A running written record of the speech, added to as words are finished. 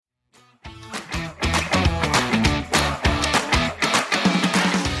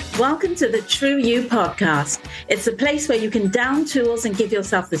Welcome to the True You podcast. It's a place where you can down tools and give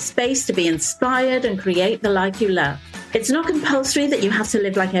yourself the space to be inspired and create the life you love. It's not compulsory that you have to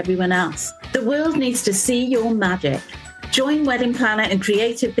live like everyone else. The world needs to see your magic. Join wedding planner and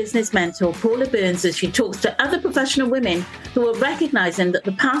creative business mentor Paula Burns as she talks to other professional women who are recognizing that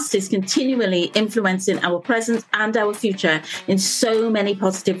the past is continually influencing our present and our future in so many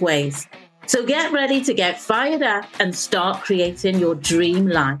positive ways. So get ready to get fired up and start creating your dream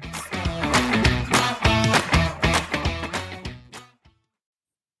life.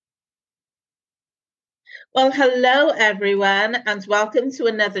 Well, hello, everyone, and welcome to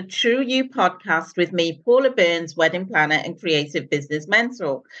another True You podcast with me, Paula Burns, wedding planner and creative business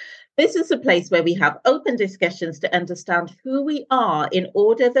mentor. This is a place where we have open discussions to understand who we are in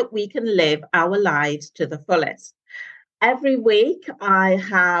order that we can live our lives to the fullest. Every week, I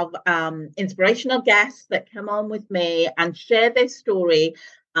have inspirational guests that come on with me and share their story.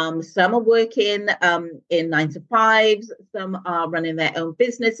 Some are working in 9-to-5s, some are running their own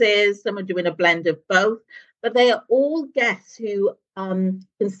businesses, some are doing a blend of both, but they are all guests who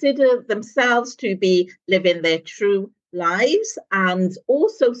consider themselves to be living their true lives and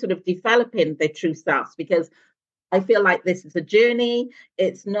also sort of developing their true selves, because I feel like this is a journey.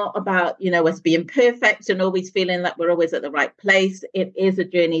 It's not about, us being perfect and always feeling that we're always at the right place. It is a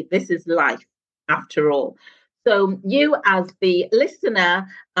journey. This is life after all. So you as the listener,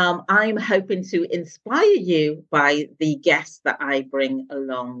 I'm hoping to inspire you by the guests that I bring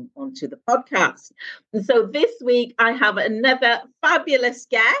along onto the podcast. And so this week I have another fabulous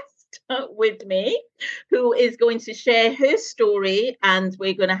guest with me who is going to share her story, and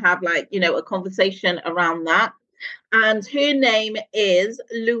we're going to have a conversation around that. And her name is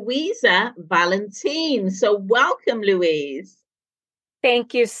Louisa Valentin. So welcome, Louise.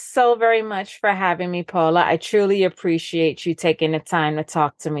 Thank you so very much for having me, Paula. I truly appreciate you taking the time to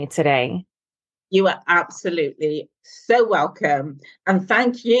talk to me today. You are absolutely so welcome. And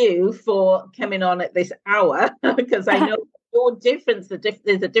thank you for coming on at this hour, because I know your difference,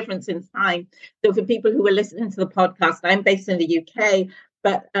 there's a difference in time. So for people who are listening to the podcast, I'm based in the UK,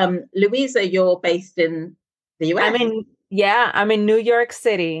 but Louisa, you're based in the US. I'm in New York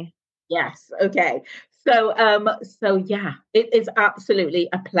City. Yes. Okay. So yeah, it is absolutely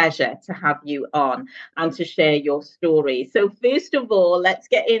a pleasure to have you on and to share your story. So first of all, let's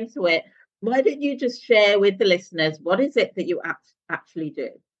get into it. Why don't you just share with the listeners, what is it that you actually do?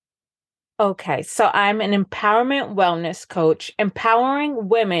 Okay, so I'm an empowerment wellness coach, empowering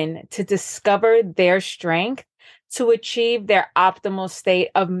women to discover their strength to achieve their optimal state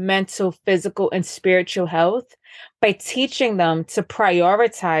of mental, physical, and spiritual health by teaching them to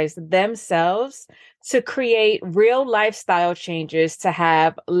prioritize themselves, to create real lifestyle changes, to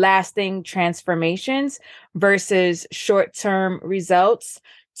have lasting transformations versus short-term results.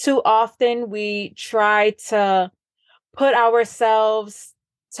 Too often we try to put ourselves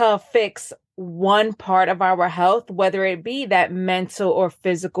to fix one part of our health, whether it be that mental or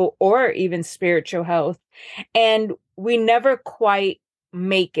physical or even spiritual health. And we never quite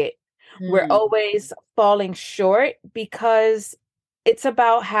make it. We're always falling short because it's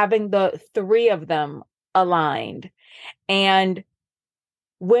about having the three of them aligned. And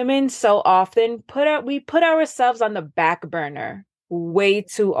women so often we put ourselves on the back burner way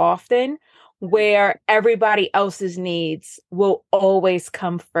too often, where everybody else's needs will always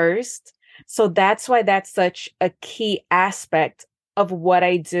come first. So that's why that's such a key aspect of what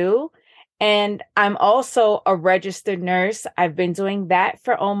I do. And I'm also a registered nurse. I've been doing that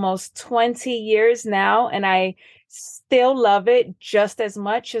for almost 20 years now, and I still love it just as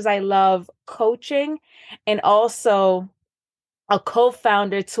much as I love coaching, and also a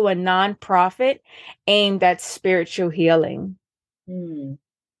co-founder to a nonprofit aimed at spiritual healing.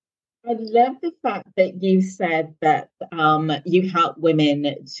 I love the fact that you said that you help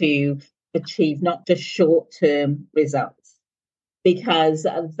women to achieve not just short-term results, because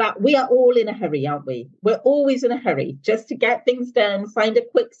that we are all in a hurry, aren't we? We're always in a hurry just to get things done, find a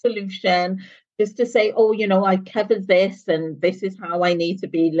quick solution, just to say, I covered this and this is how I need to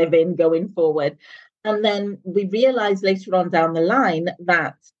be living going forward. And then we realize later on down the line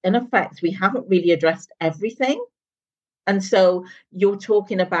that, in effect, we haven't really addressed everything. And so you're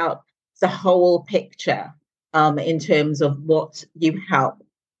talking about the whole picture in terms of what you help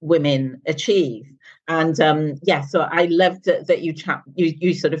women achieve. And so I loved that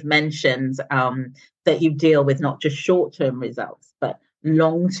you sort of mentioned that you deal with not just short-term results, but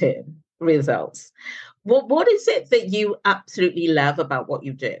long-term results. What is it that you absolutely love about what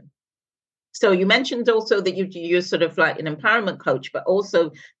you do? So you mentioned also that you're sort of like an empowerment coach, but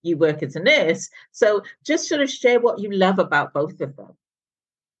also you work as a nurse. So just sort of share what you love about both of them.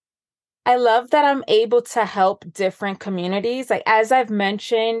 I love that I'm able to help different communities. Like, as I've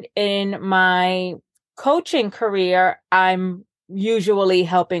mentioned in my coaching career, I'm usually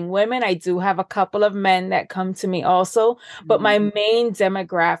helping women. I do have a couple of men that come to me also, but my main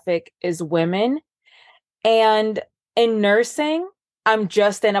demographic is women. And in nursing, I'm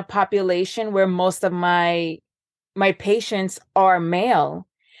just in a population where most of my patients are male.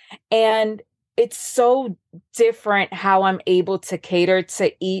 And it's so different how I'm able to cater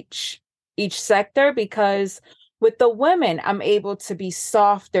to each sector, because with the women, I'm able to be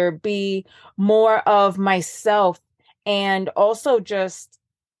softer, be more of myself, and also just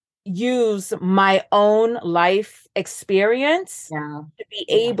use my own life experience Yeah. to be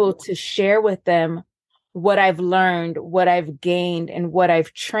Yeah. able to share with them what I've learned, what I've gained, and what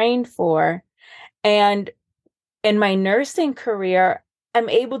I've trained for. And in my nursing career, I'm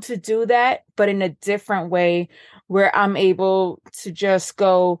able to do that, but in a different way, where I'm able to just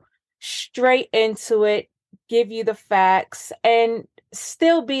go straight into it, give you the facts, and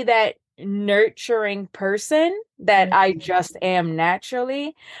still be that nurturing person that I just am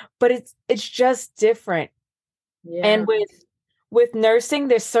naturally, but it's just different. Yeah. And with nursing,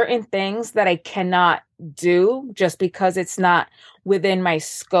 there's certain things that I cannot do just because it's not within my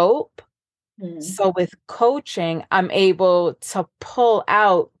scope. Mm. So with coaching, I'm able to pull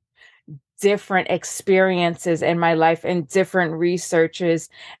out different experiences in my life and different researches,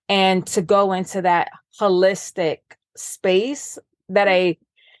 and to go into that holistic space that I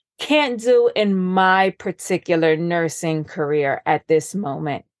can't do in my particular nursing career at this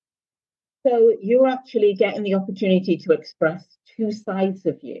moment. So you're actually getting the opportunity to express two sides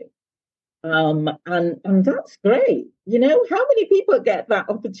of you. And that's great. You know, how many people get that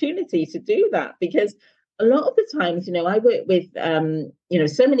opportunity to do that? Because a lot of the times, you know, I work with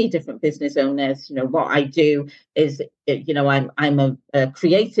so many different business owners. You know, what I do is, I'm a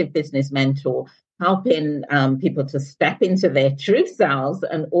creative business mentor, helping people to step into their true selves,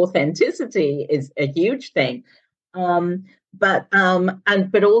 and authenticity is a huge thing. But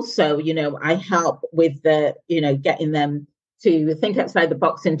also, you know, I help with getting them to think outside the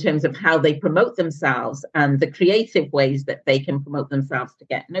box in terms of how they promote themselves and the creative ways that they can promote themselves to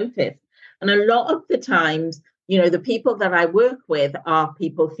get noticed. And a lot of the times, you know, the people that I work with are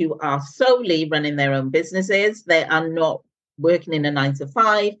people who are solely running their own businesses. They are not working in a 9 to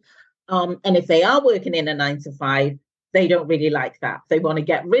 5. And if they are working in a 9 to 5, they don't really like that. They want to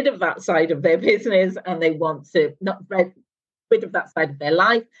get rid of that side of their business, and they want to not rid of that side of their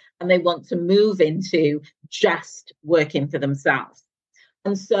life, and they want to move into just working for themselves.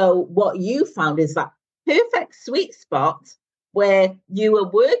 And so what you found is that perfect sweet spot where you were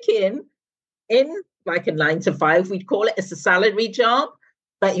working in like a 9 to 5, we'd call it, as a salary job,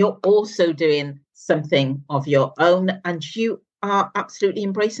 but you're also doing something of your own, and you are absolutely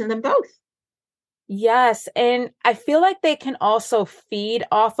embracing them both. Yes, and I feel like they can also feed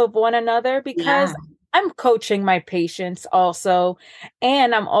off of one another, because Yeah, I'm coaching my patients also,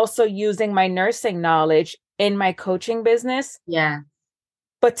 and I'm also using my nursing knowledge in my coaching business. yeah.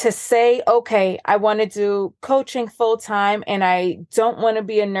 But to say, okay, I want to do coaching full time and I don't want to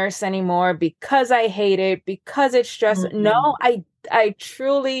be a nurse anymore because I hate it, because it's stressful. No, Mm-hmm. I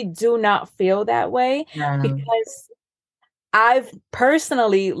truly do not feel that way, No. because I've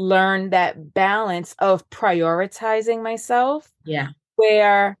personally learned that balance of prioritizing myself, Yeah,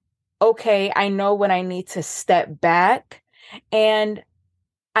 where, okay, I know when I need to step back, and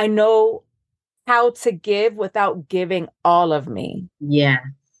I know how to give without giving all of me. yeah,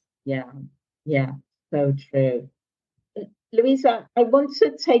 yeah, yeah. So true. Louisa, I want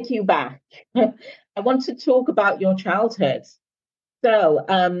to take you back. I want to talk about your childhood. So,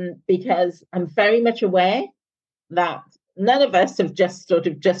 because I'm very much aware that none of us have just sort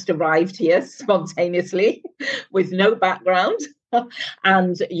of just arrived here spontaneously with no background.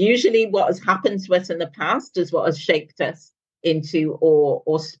 And usually what has happened to us in the past is what has shaped us into,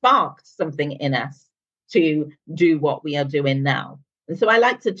 or sparked something in us to do what we are doing now. And so I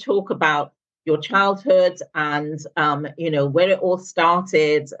like to talk about your childhood, and where it all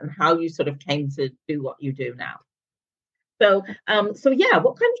started and how you sort of came to do what you do now. So yeah,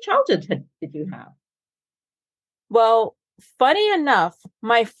 what kind of childhood did you have? Well, funny enough,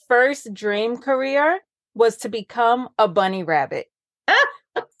 my first dream career was to become a bunny rabbit.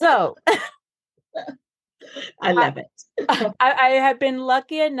 So I I, love it. I have been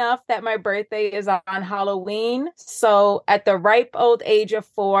lucky enough that my birthday is on Halloween. So at the ripe old age of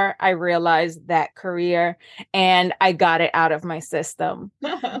 4, I realized that career and I got it out of my system.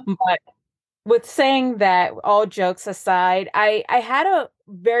 But with saying that, all jokes aside, I had a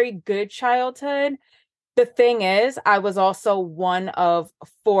very good childhood. the thing is, I was also one of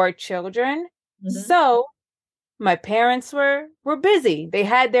four children. Mm-hmm. So my parents were busy. They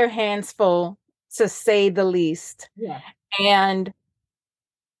had their hands full, to say the least. Yeah. And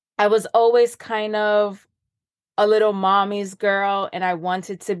I was always kind of a little mommy's girl, and I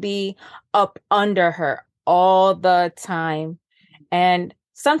wanted to be up under her all the time. And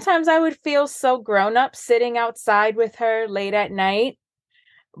sometimes I would feel so grown up sitting outside with her late at night.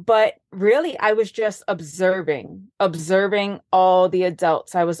 But really, I was just observing all the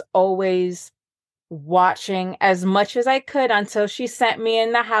adults. I was always watching as much as I could until she sent me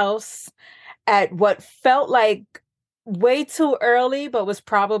in the house at what felt like way too early, but was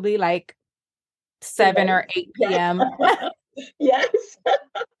probably like Too 7 late. or 8 Yeah. p.m., Yes.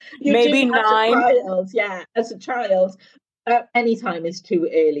 You do maybe as a 9, child. Yeah. As a child, any time is too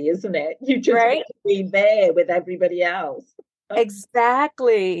early, isn't it? You just want right? to be there with everybody else.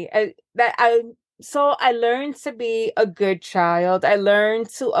 Exactly. So I learned to be a good child. I learned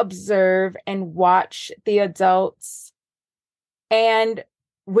to observe and watch the adults. And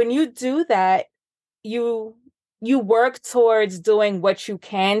when you do that, you you work towards doing what you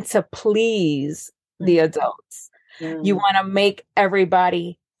can to please the Mm, adults. You mm, want to make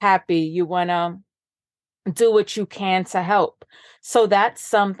everybody happy. You want to do what you can to help. So that's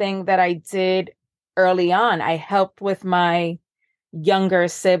something that I did early on. I helped with my younger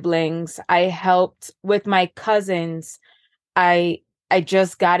siblings. I helped with my cousins. I I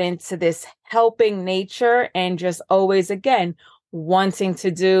just got into this helping nature and just always again wanting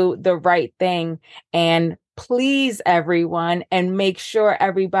to do the right thing and please everyone and make sure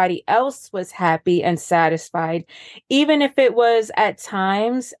everybody else was happy and satisfied, even if it was at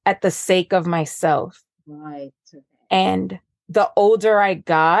times at the sake of myself. right. And the older I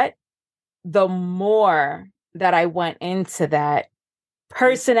got, the more that I went into that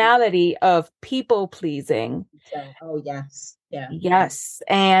personality of people pleasing. So, oh yes, yeah. Yes.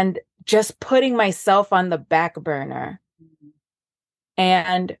 And just putting myself on the back burner. Mhm.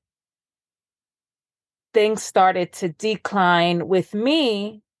 And things started to decline with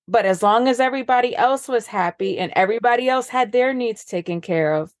me. But as long as everybody else was happy and everybody else had their needs taken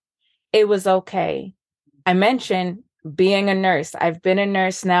care of, it was okay. I mentioned being a nurse. I've been a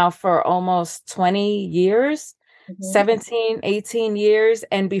nurse now for almost 20 years, Mhm. 17, 18 years.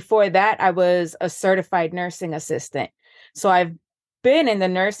 And before that, I was a certified nursing assistant. So I've been in the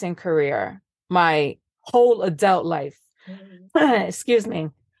nursing career my whole adult life. Mhm. Excuse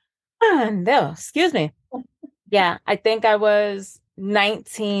me. No, excuse me. Yeah, I think I was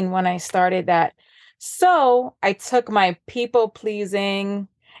 19 when I started that. So I took my people pleasing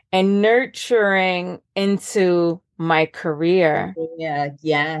and nurturing into my career. Yeah,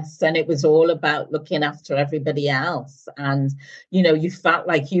 yes. And it was all about looking after everybody else. And, you felt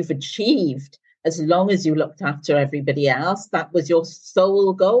like you've achieved as long as you looked after everybody else. That was your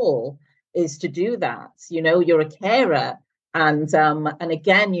sole goal is to do that. You're a carer. And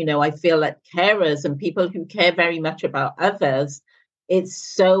again, I feel like carers and people who care very much about others, it's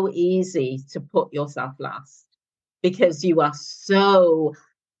so easy to put yourself last because you are so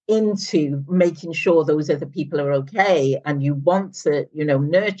into making sure those other people are okay and you want to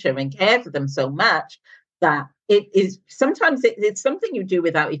nurture and care for them so much that it is sometimes it's something you do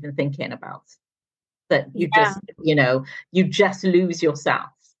without even thinking about that Yeah. you just lose yourself.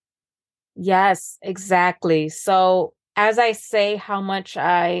 Yes, exactly. So, as I say how much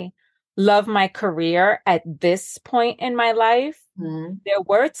I love my career at this point in my life, Mm, there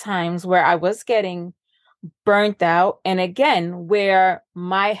were times where I was getting burnt out. And again, where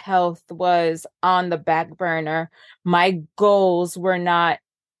my health was on the back burner, my goals were not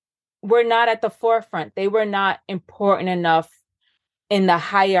at the forefront. They were not important enough in the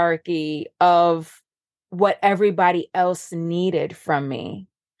hierarchy of what everybody else needed from me.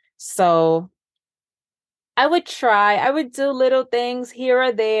 So I would do little things here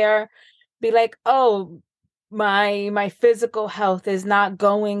or there, be like, oh, my physical health is not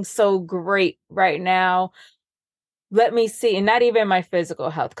going so great right now. Let me see. And not even my physical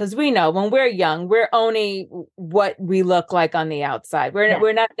health, because we know when we're young, we're only what we look like on the outside. yeah,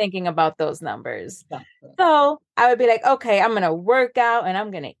 We're not thinking about those numbers. exactly. So I would be like, okay, I'm gonna work out and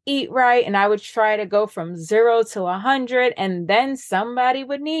I'm gonna eat right. And I would try to go from 0 to 100, and then somebody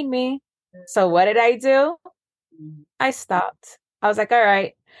would need me. So what did I do? Mm, I stopped. I was like, all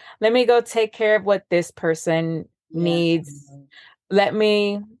right, let me go take care of what this person yeah. needs. Let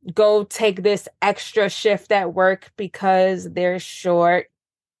me go take this extra shift at work because they're short.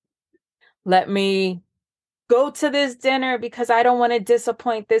 Let me go to this dinner because I don't want to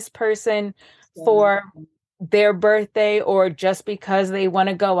disappoint this person So, for their birthday or just because they want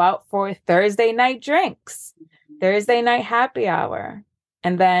to go out for Thursday night drinks, Thursday night happy hour.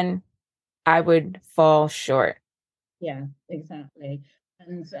 And then I would fall short. Yeah, exactly.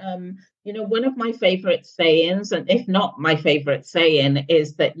 And one of my favorite sayings, and if not my favorite saying,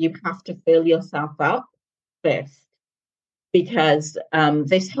 is that you have to fill yourself up first. Because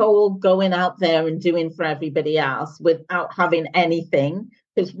this whole going out there and doing for everybody else without having anything,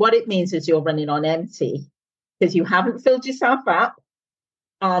 because what it means is you're running on empty, because you haven't filled yourself up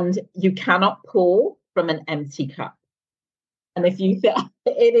and you cannot pour from an empty cup. And if you think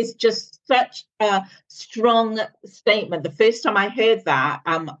it is just such a strong statement. The first time I heard that,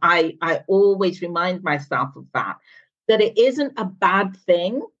 I always remind myself of that it isn't a bad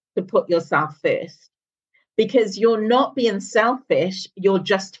thing to put yourself first, because you're not being selfish. You're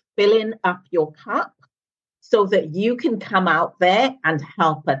just filling up your cup so that you can come out there and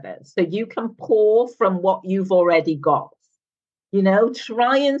help others. So you can pour from what you've already got.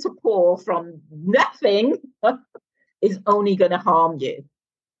 Trying to pour from nothing is only going to harm you.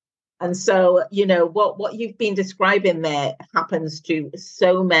 And so, what you've been describing there happens to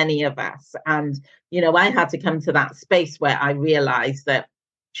so many of us. And, I had to come to that space where I realized that,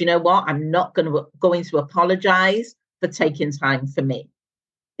 do you know what? I'm not going to apologize for taking time for me,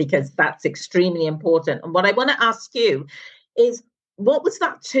 because that's extremely important. And what I want to ask you is, what was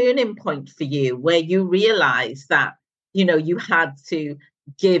that turning point for you where you realized that, you had to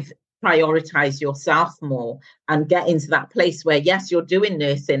prioritize yourself more and get into that place where, yes, you're doing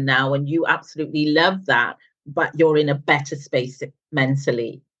nursing now and you absolutely love that, but you're in a better space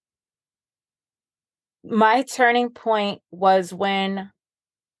mentally? My turning point was when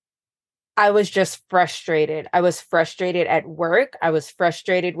I was just frustrated. I was frustrated at work. I was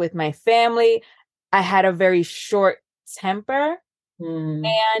frustrated with my family. I had a very short temper,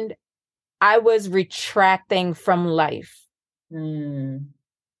 and I was retracting from life.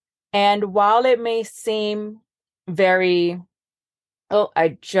 And while it may seem very,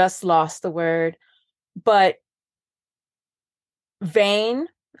 I just lost the word, but vain,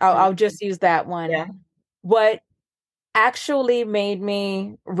 I'll just use that one. Yeah. What actually made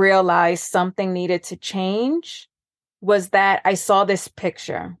me realize something needed to change was that I saw this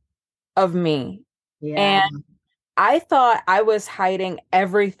picture of me. Yeah. And I thought I was hiding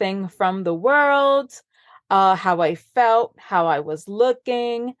everything from the world, how I felt, how I was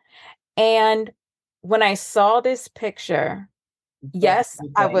looking. And when I saw this picture, yes,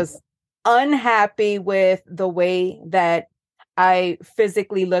 I was unhappy with the way that I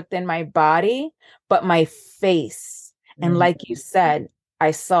physically looked in my body, but my face, and like you said,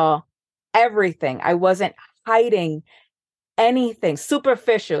 I saw everything. I wasn't hiding anything.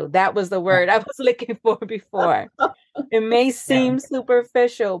 Superficial, that was the word I was looking for before. It may seem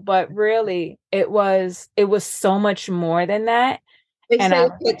superficial, but really it was so much more than that. They And say a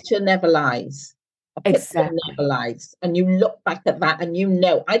picture never lies. A picture never lies. And you look back at that and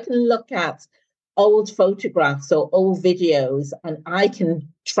I can look at old photographs or old videos and I can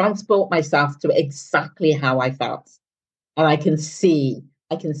transport myself to exactly how I felt. And I can see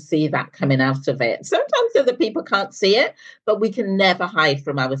that coming out of it. Sometimes other people can't see it, but we can never hide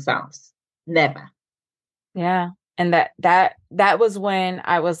from ourselves. Never. Yeah. And that was when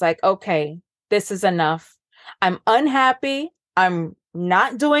I was like, okay, this is enough. I'm unhappy. I'm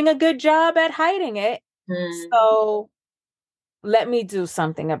not doing a good job at hiding it. So let me do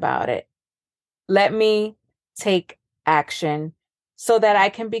something about it. Let me take action so that I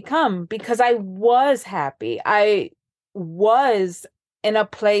can become, because I was happy. I was in a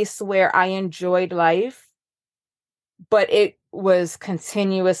place where I enjoyed life, but it was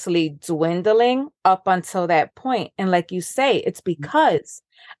continuously dwindling up until that point. And like you say, it's because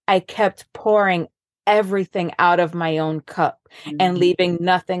I kept pouring everything out of my own cup and leaving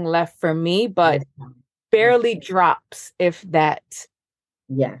nothing left for me, but barely drops, if that.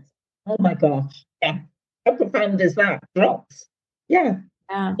 Yes. Oh my gosh. Yeah. How profound is that? Drops. Yeah.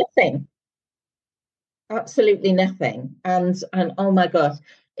 Nothing. Absolutely nothing. And oh my gosh,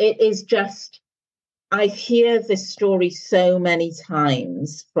 it is just, I hear this story so many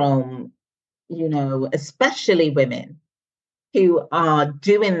times from, especially women who are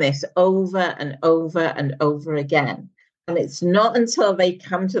doing this over and over and over again. And it's not until they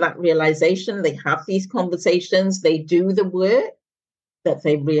come to that realization, they have these conversations, they do the work, that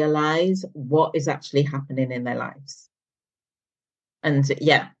they realize what is actually happening in their lives. And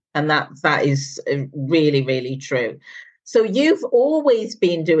that is really, really true. So you've always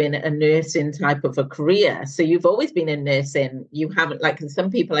been doing a nursing type of a career. So you've always been in nursing. You haven't, like some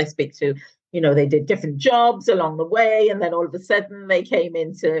people I speak to, they did different jobs along the way, and then all of a sudden they came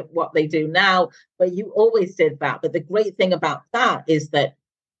into what they do now. But you always did that. But the great thing about that is that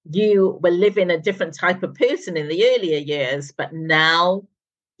you were living a different type of person in the earlier years, but now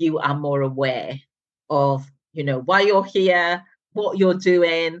you are more aware of, why you're here, what you're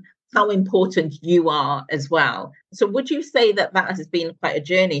doing, how important you are as well. So would you say that has been quite a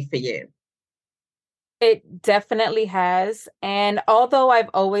journey for you? It definitely has. And although I've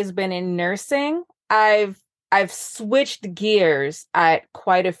always been in nursing, I've switched gears at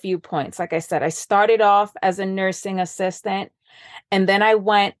quite a few points. Like I said, I started off as a nursing assistant, and then I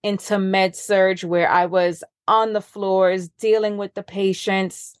went into med surg where I was on the floors dealing with the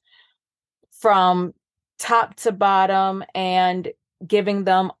patients from top to bottom and giving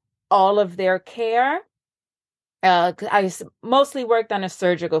them all of their care. I mostly worked on a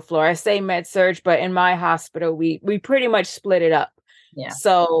surgical floor. I say med surg, but in my hospital, we pretty much split it up. Yeah.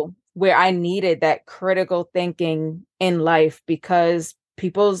 So where I needed that critical thinking in life because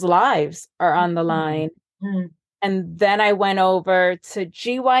people's lives are on the line. Mm-hmm. And then I went over to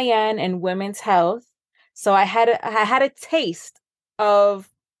GYN and women's health. So I had a taste of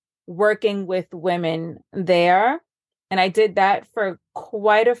working with women there. And I did that for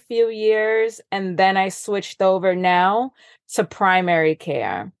quite a few years. And then I switched over now to primary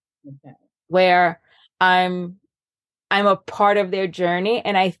care, where I'm a part of their journey.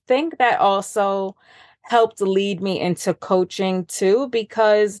 And I think that also helped lead me into coaching too,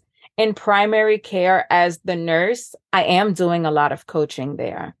 because in primary care as the nurse, I am doing a lot of coaching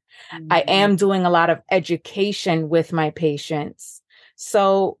there. Mm-hmm. I am doing a lot of education with my patients.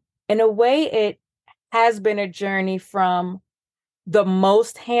 So in a way, it has been a journey from the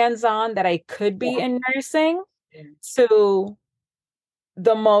most hands-on that I could be in nursing to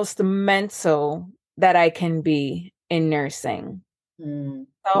the most mental that I can be in nursing. So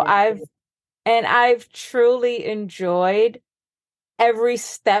I've truly enjoyed every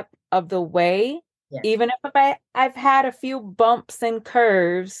step of the way, even if I've had a few bumps and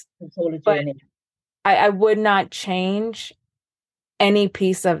curves, but I would not change any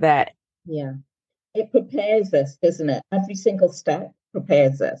piece of that. Yeah. It prepares us, doesn't it? Every single step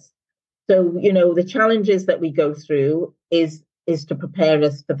prepares us. So, the challenges that we go through is to prepare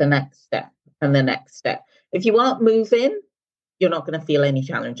us for the next step and the next step. If you aren't moving, you're not going to feel any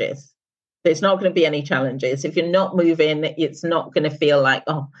challenges. There's not going to be any challenges. If you're not moving, it's not going to feel like,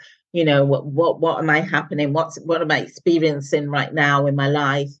 what am I happening? What am I experiencing right now in my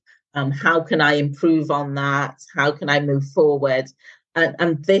life? How can I improve on that? How can I move forward?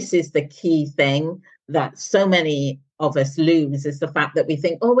 And this is the key thing that so many of us lose, is the fact that we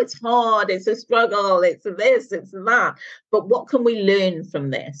think, oh, it's hard, it's a struggle, it's this, it's that. But what can we learn from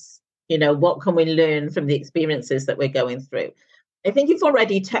this? What can we learn from the experiences that we're going through? I think you've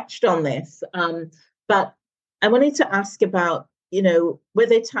already touched on this, but I wanted to ask about, were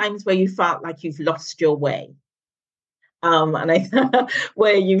there times where you felt like you've lost your way? And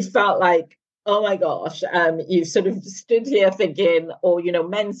where you felt like, oh my gosh, you sort of stood here thinking, or,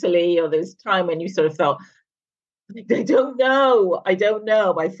 mentally, or there's time when you sort of felt, I don't know,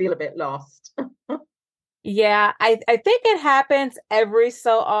 I feel a bit lost. Yeah, I think it happens every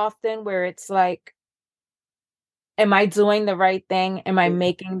so often where it's like, am I doing the right thing? Am I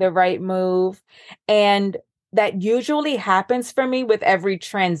making the right move? And that usually happens for me with every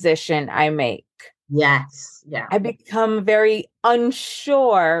transition I make. Yes. Yeah. I become very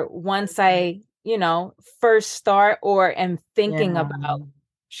unsure once I, first start or am thinking about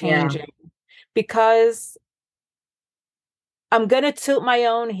changing, because I'm going to toot my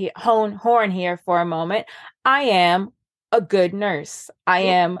own horn here for a moment. I am a good nurse. I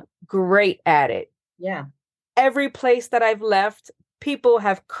am great at it. Yeah. Every place that I've left, people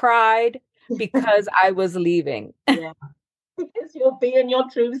have cried because I was leaving. Yeah. Because you're being your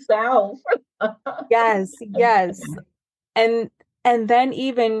true self. Yes. And then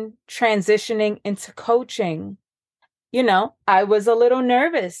even transitioning into coaching, I was a little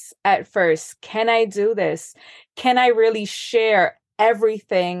nervous at first. Can I do this? Can I really share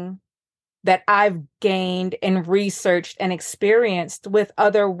everything that I've gained and researched and experienced with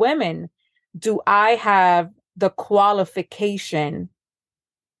other women? Do I have the qualification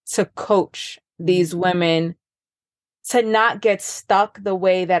to coach these women to not get stuck the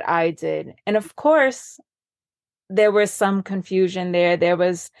way that I did? And of course, there was some confusion there. There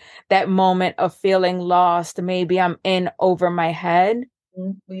was that moment of feeling lost. Maybe I'm in over my head.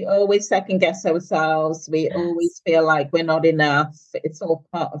 We always second guess ourselves. We always feel like we're not enough. It's all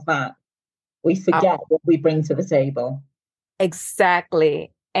part of that. We forget what we bring to the table.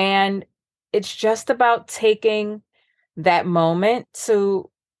 Exactly. And it's just about taking that moment to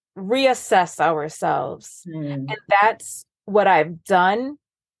reassess ourselves. Mm. And that's what I've done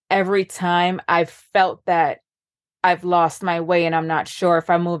every time I've felt that I've lost my way and I'm not sure if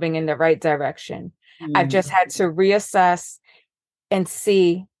I'm moving in the right direction. I've Mm. just had to reassess and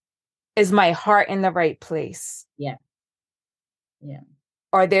see, is my heart in the right place? Yeah. Yeah.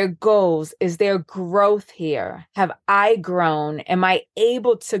 Are there goals? Is there growth here? Have I grown? Am I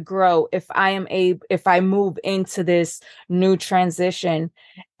able to grow if I move into this new transition?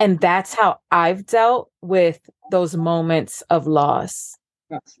 And that's how I've dealt with those moments of loss.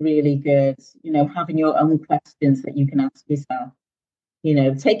 That's really good. Having your own questions that you can ask yourself,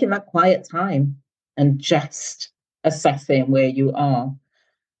 taking that quiet time and just assessing where you are.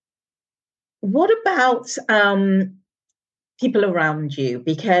 What about people around you?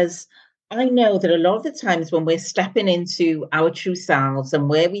 Because I know that a lot of the times when we're stepping into our true selves and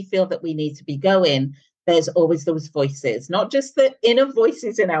where we feel that we need to be going, there's always those voices, not just the inner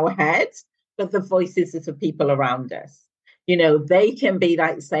voices in our head, but the voices of the people around us. They can be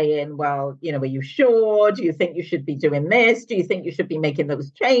like saying, well, are you sure? Do you think you should be doing this? Do you think you should be making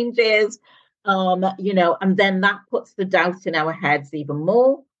those changes? And then that puts the doubt in our heads even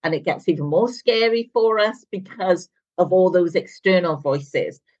more, and it gets even more scary for us because of all those external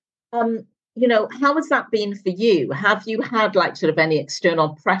voices. How has that been for you? Have you had like sort of any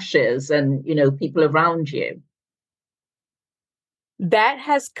external pressures and, people around you? That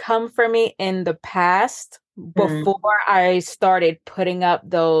has come for me in the past Mm. before I started putting up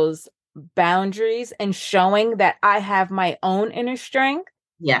those boundaries and showing that I have my own inner strength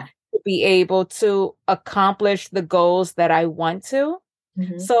Yeah. to be able to accomplish the goals that I want to.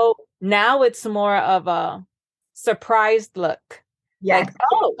 Mm-hmm. So now it's more of a surprised look. Yes. Like,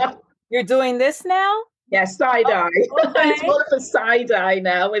 oh, you're doing this now? Yeah, side eye. Oh, It's okay. more of a side eye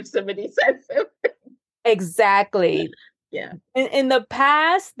now if somebody says something. Exactly. Yeah. In the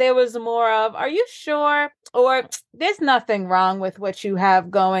past, there was more of, are you sure? Or there's nothing wrong with what you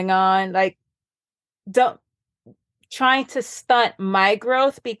have going on. Like, don't trying to stunt my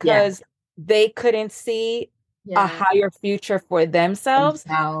growth Yeah. because they couldn't see a Yeah. higher future for themselves.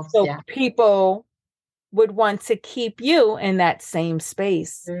 Themselves. So Yeah. people would want to keep you in that same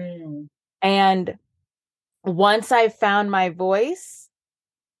space. Mm. And once I found my voice,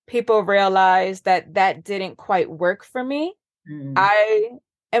 people realized that that didn't quite work for me. Mm. I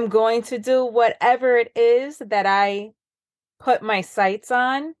am going to do whatever it is that I put my sights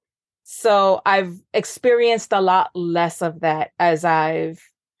on. So I've experienced a lot less of that as I've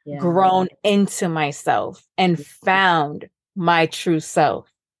Yeah. grown into myself and found my true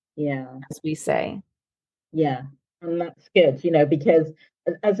self, Yeah. as we say. Yeah, and that's good, because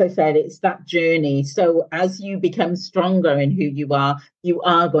as I said, it's that journey. So as you become stronger in who you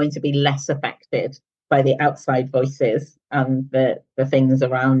are going to be less affected by the outside voices and the things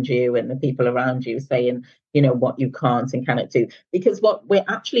around you and the people around you saying, what you can't and cannot do. Because what we're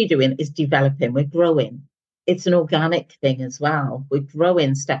actually doing is developing, we're growing. It's an organic thing as well. We're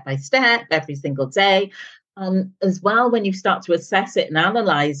growing step by step every single day. As well, when you start to assess it and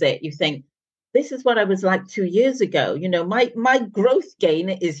analyze it, you think, this is what I was like 2 years ago. My growth gain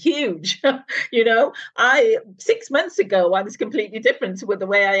is huge. I 6 months ago I was completely different to the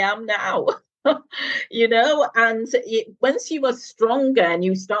way I am now. And once you are stronger and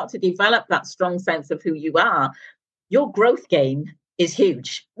you start to develop that strong sense of who you are, your growth gain is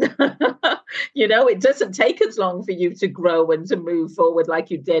huge. It doesn't take as long for you to grow and to move forward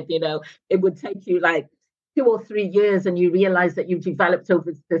like you did. It would take you like 2 or 3 years and you realize that you developed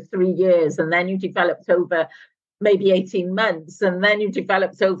over the 3 years, and then you developed over maybe 18 months, and then you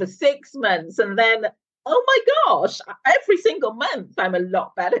developed over 6 months, and then, oh my gosh, every single month I'm a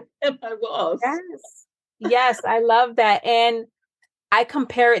lot better than I was. Yes. Yes, I love that. And I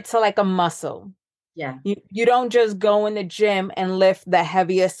compare it to like a muscle. Yeah. You don't just go in the gym and lift the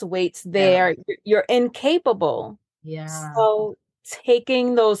heaviest weights No. there. You're incapable. Yeah. So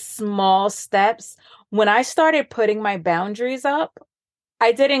taking those small steps, when I started putting my boundaries up,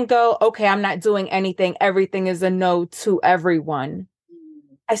 I didn't go, okay, I'm not doing anything. Everything is a no to everyone.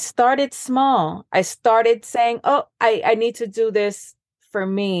 I started small. I started saying, oh, I need to do this for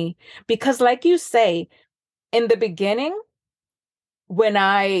me. Because like you say, in the beginning, when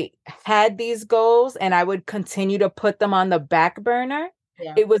I had these goals and I would continue to put them on the back burner,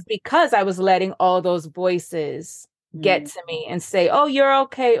 Yeah. it was because I was letting all those voices get to me and say, oh, you're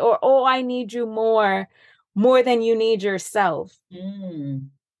okay. Or, oh, I need you more than you need yourself.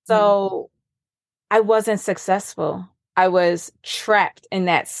 So I wasn't successful. I was trapped in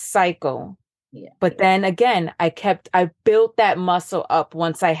that cycle. Yeah. But then again, I built that muscle up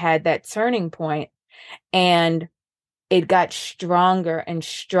once I had that turning point. And it got stronger and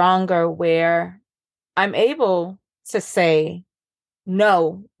stronger where I'm able to say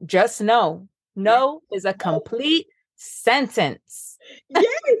no, just no. Yeah. No is a complete sentence. Yes,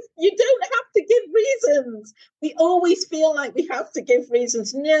 you don't have to give reasons. We always feel like we have to give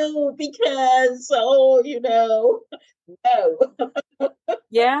reasons. No, because, oh, no.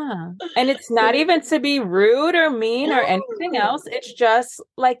 Yeah. And it's not even to be rude or mean or anything No. else. It's just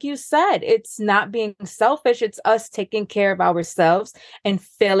like you said, it's not being selfish. It's us taking care of ourselves and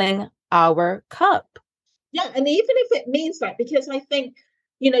filling our cup. Yeah, and even if it means that, because I think,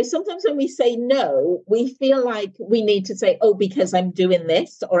 sometimes when we say no, we feel like we need to say, oh, because I'm doing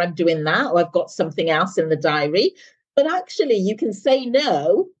this or I'm doing that, or I've got something else in the diary. But actually, you can say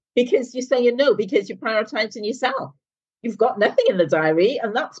no because you're saying no because you're prioritizing yourself. You've got nothing in the diary,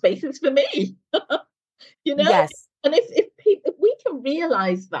 and that space is for me, you know? Yes. And if we can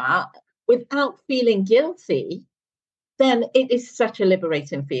realize that without feeling guilty, then it is such a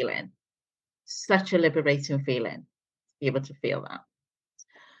liberating feeling. Such a liberating feeling to be able to feel that.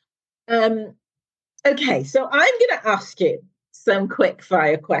 Okay, so I'm going to ask you some quick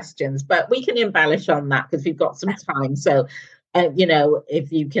fire questions, but we can embellish on that because we've got some time. So,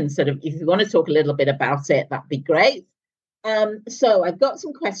 if you can if you want to talk a little bit about it, that'd be great. So I've got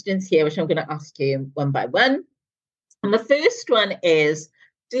some questions here, which I'm going to ask you one by one. And the first one is,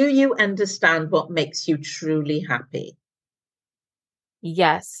 do you understand what makes you truly happy?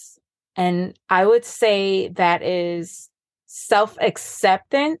 Yes. And I would say that is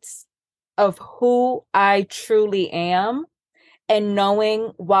self-acceptance of who I truly am and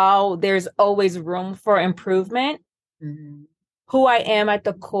knowing while there's always room for improvement, Mm-hmm. who I am at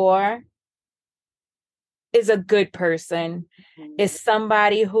the core is a good person, is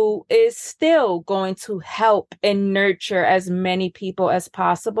somebody who is still going to help and nurture as many people as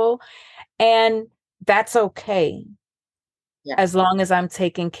possible. And that's okay Yeah. as long as I'm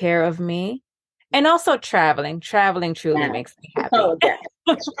taking care of me. And also traveling. Traveling truly Yeah. makes me happy. Oh, yeah.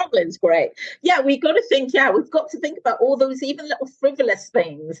 Traveling's great. Yeah, we've got to think, we've got to think about all those even little frivolous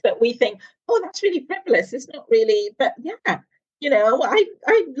things that we think, oh, that's really frivolous. It's not really, but yeah,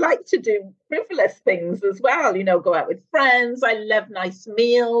 I like to do frivolous things as well, go out with friends. I love nice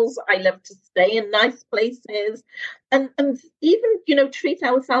meals. I love to stay in nice places and even, treat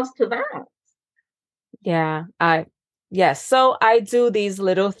ourselves to that. Yeah, yes. So I do these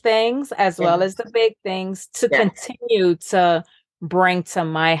little things as Yeah. well as the big things to Yeah. continue to bring to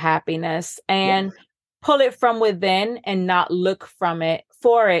my happiness Yeah. and pull it from within and not look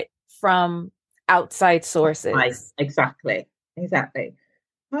for it from outside Right. sources. Exactly. Exactly.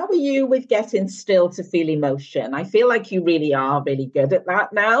 How are you with getting still to feel emotion? I feel like you really are really good at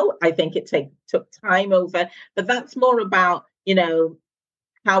that now. I think it took time over, but that's more about,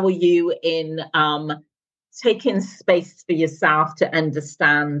 how are you in taking space for yourself to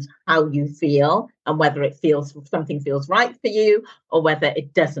understand how you feel and whether something feels right for you or whether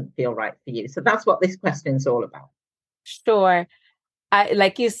it doesn't feel right for you. So that's what this question is all about. Sure.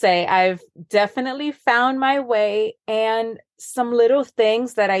 Like you say, I've definitely found my way, and some little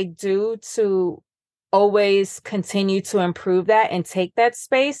things that I do to always continue to improve that and take that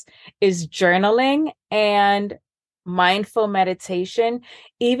space is journaling and mindful meditation,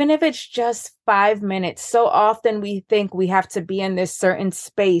 even if it's just 5 minutes. So often we think we have to be in this certain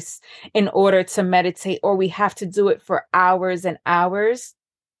space in order to meditate, or we have to do it for hours and hours.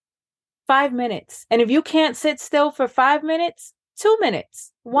 5 minutes. And if you can't sit still for 5 minutes, 2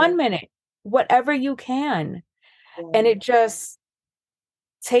 minutes, Yeah. 1 minute, whatever you can. And Yeah. it just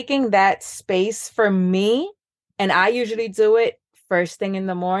taking that space for me. And I usually do it first thing in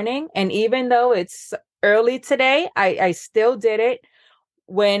the morning. And even though it's early today, I still did it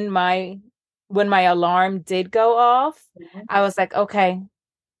when my alarm did go off. Yeah. I was like, okay,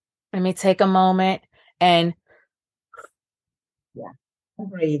 let me take a moment and Yeah.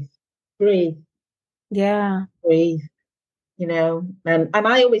 Breathe, breathe, yeah. breathe. And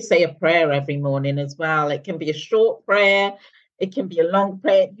I always say a prayer every morning as well. It can be a short prayer, it can be a long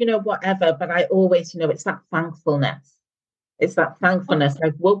prayer, whatever. But I always, it's that thankfulness. It's that thankfulness.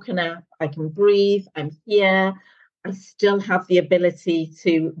 I've woken up, I can breathe, I'm here, I still have the ability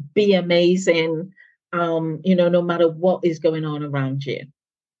to be amazing, no matter what is going on around you.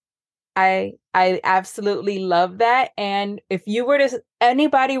 I absolutely love that. And if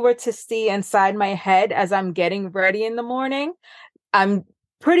anybody were to see inside my head as I'm getting ready in the morning, I'm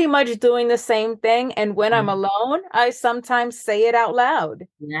pretty much doing the same thing. And when I'm alone, I sometimes say it out loud.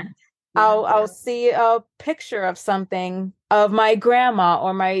 Yeah. Yeah. I'll see a picture of something of my grandma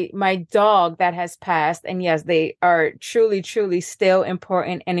or my dog that has passed. And yes, they are truly, truly still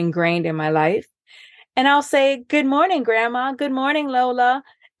important and ingrained in my life. And I'll say, good morning, Grandma. Good morning, Lola.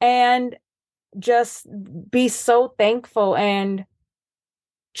 And just be so thankful and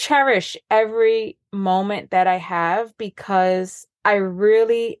cherish every moment that I have, because I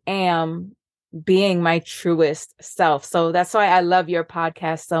really am being my truest self. So that's why I love your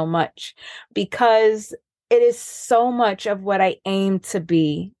podcast so much, because it is so much of what I aim to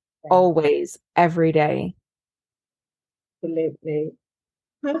be always, every day. Absolutely.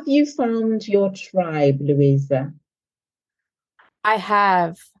 Have you found your tribe, Louisa? I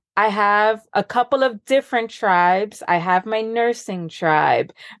have. I have a couple of different tribes. I have my nursing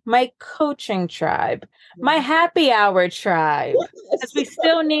tribe, my coaching tribe, my happy hour tribe. Because we Yes,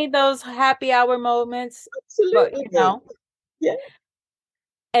 still need those happy hour moments, but absolutely. Yeah.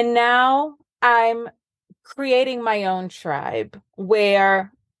 and now I'm creating my own tribe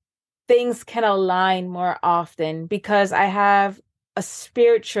where things can align more often, because I have a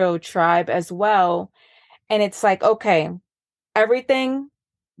spiritual tribe as well. And it's like, okay, everything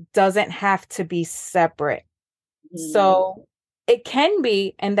doesn't have to be separate. Mm, So it can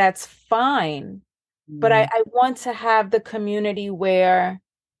be, and that's fine. But mm. I want to have the community where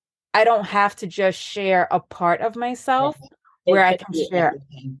I don't have to just share a part of Yeah. myself, where It I can can be share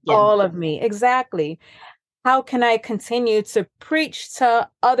everything. Yeah. all of me. Exactly. How can I continue to preach to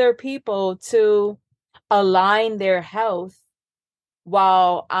other people to align their health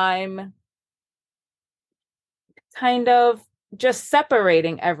while I'm kind of just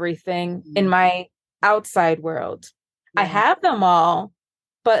separating everything in Mm, my outside world? I yeah. have them all,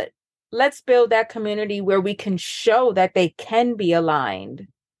 but let's build that community where we can show that they can be aligned.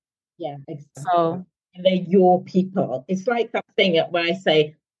 Yeah, exactly. So, And they're your people. It's like that thing where I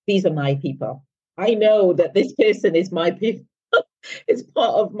say, these are my people. I know that this person is my people. It's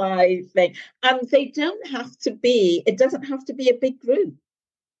part of my thing. And they don't have to be, it doesn't have to be a big group.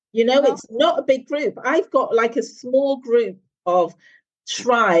 no, It's not a big group. I've got like a small group of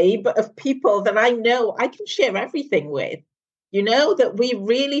tribe of people that I know I can share everything with. That we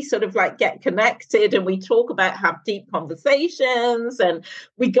really sort of like get connected and we talk about, have deep conversations, and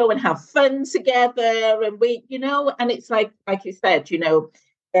we go and have fun together, and and it's like you said,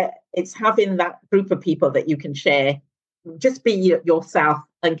 it's having that group of people that you can share, just be yourself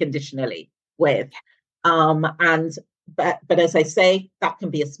unconditionally with. And but as I say, that can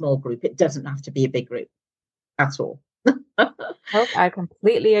be a small group. It doesn't have to be a big group at all. nope, I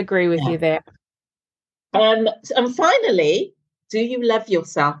completely agree with Yeah. you there. And finally, do you love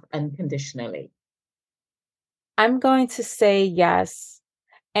yourself unconditionally? I'm going to say yes.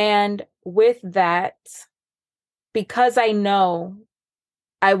 And with that, because I know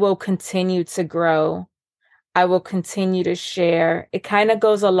I will continue to grow, I will continue to share. It kind of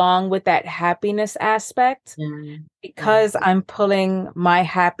goes along with that happiness aspect, Yeah. Yeah. because I'm pulling my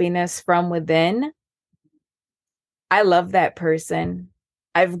happiness from within. I love that person.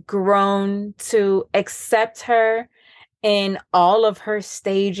 I've grown to accept her in all of her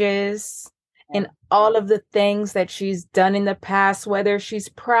stages, in all of the things that she's done in the past, whether she's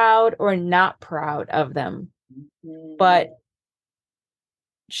proud or not proud of them. Mm, But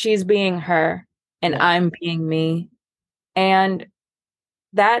she's being her and yeah. I'm being me. And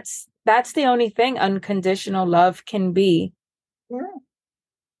that's the only thing unconditional love can be. Yeah.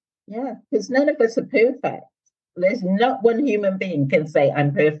 Yeah. Because none of us are perfect. There's not one human being can say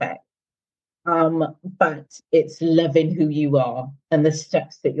I'm perfect. But it's loving who you are and the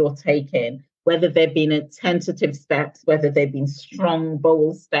steps that you're taking, whether they've been a tentative steps, whether they've been strong,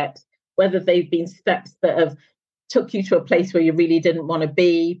 bold steps, whether they've been steps that have took you to a place where you really didn't want to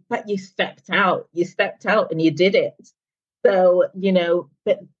be, but you stepped out and you did it. So,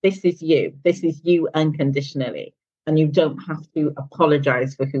 but this is you unconditionally, and you don't have to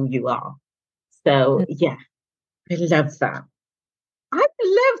apologize for who you are. So, yeah, I love that. I've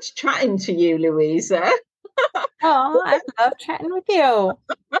loved chatting to you, Louisa. Oh, I love chatting with you.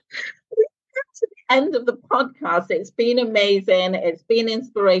 To the end of the podcast. It's been amazing. It's been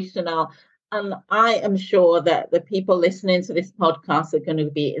inspirational. And I am sure that the people listening to this podcast are going to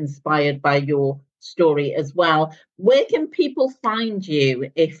be inspired by your story as well. Where can people find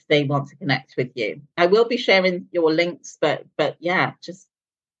you if they want to connect with you? I will be sharing your links, but yeah, just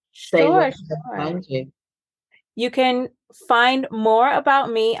say where Sure, they can sure. find you. You can find more about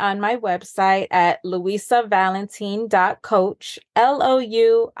me on my website at louisavalentin.coach,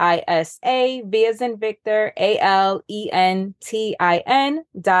 Louisa, V as in Victor,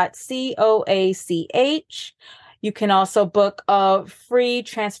 ALENTIN.COACH. You can also book a free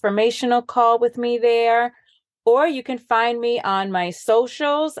transformational call with me there, or you can find me on my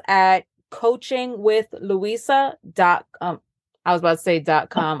socials at coachingwithlouisa.com. I was about to say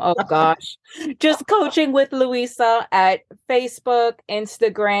 .com. Oh gosh. Just Coaching with Louisa at Facebook,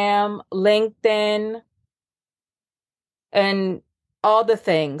 Instagram, LinkedIn, and all the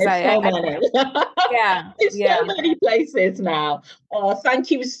things. It's so many. Yeah. It's so many places now. Oh,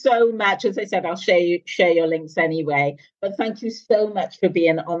 thank you so much. As I said, I'll share your links anyway. But thank you so much for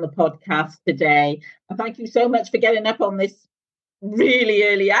being on the podcast today. And thank you so much for getting up on this really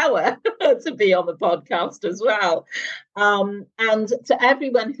early hour to be on the podcast as well. And to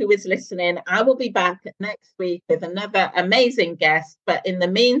everyone who is listening, I will be back next week with another amazing guest. But in the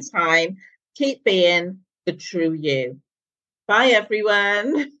meantime, keep being the true you. Bye,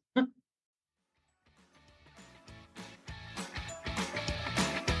 everyone.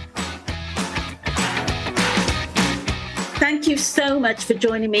 Thank you so much for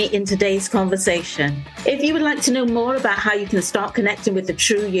joining me in today's conversation. If you would like to know more about how you can start connecting with the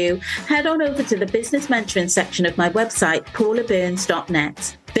true you, head on over to the business mentoring section of my website,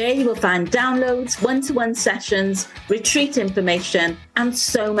 paulaburns.net. There you will find downloads, one-to-one sessions, retreat information, and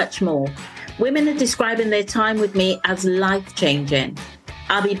so much more. Women are describing their time with me as life-changing.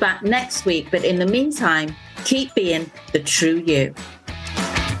 I'll be back next week, but in the meantime, keep being the true you.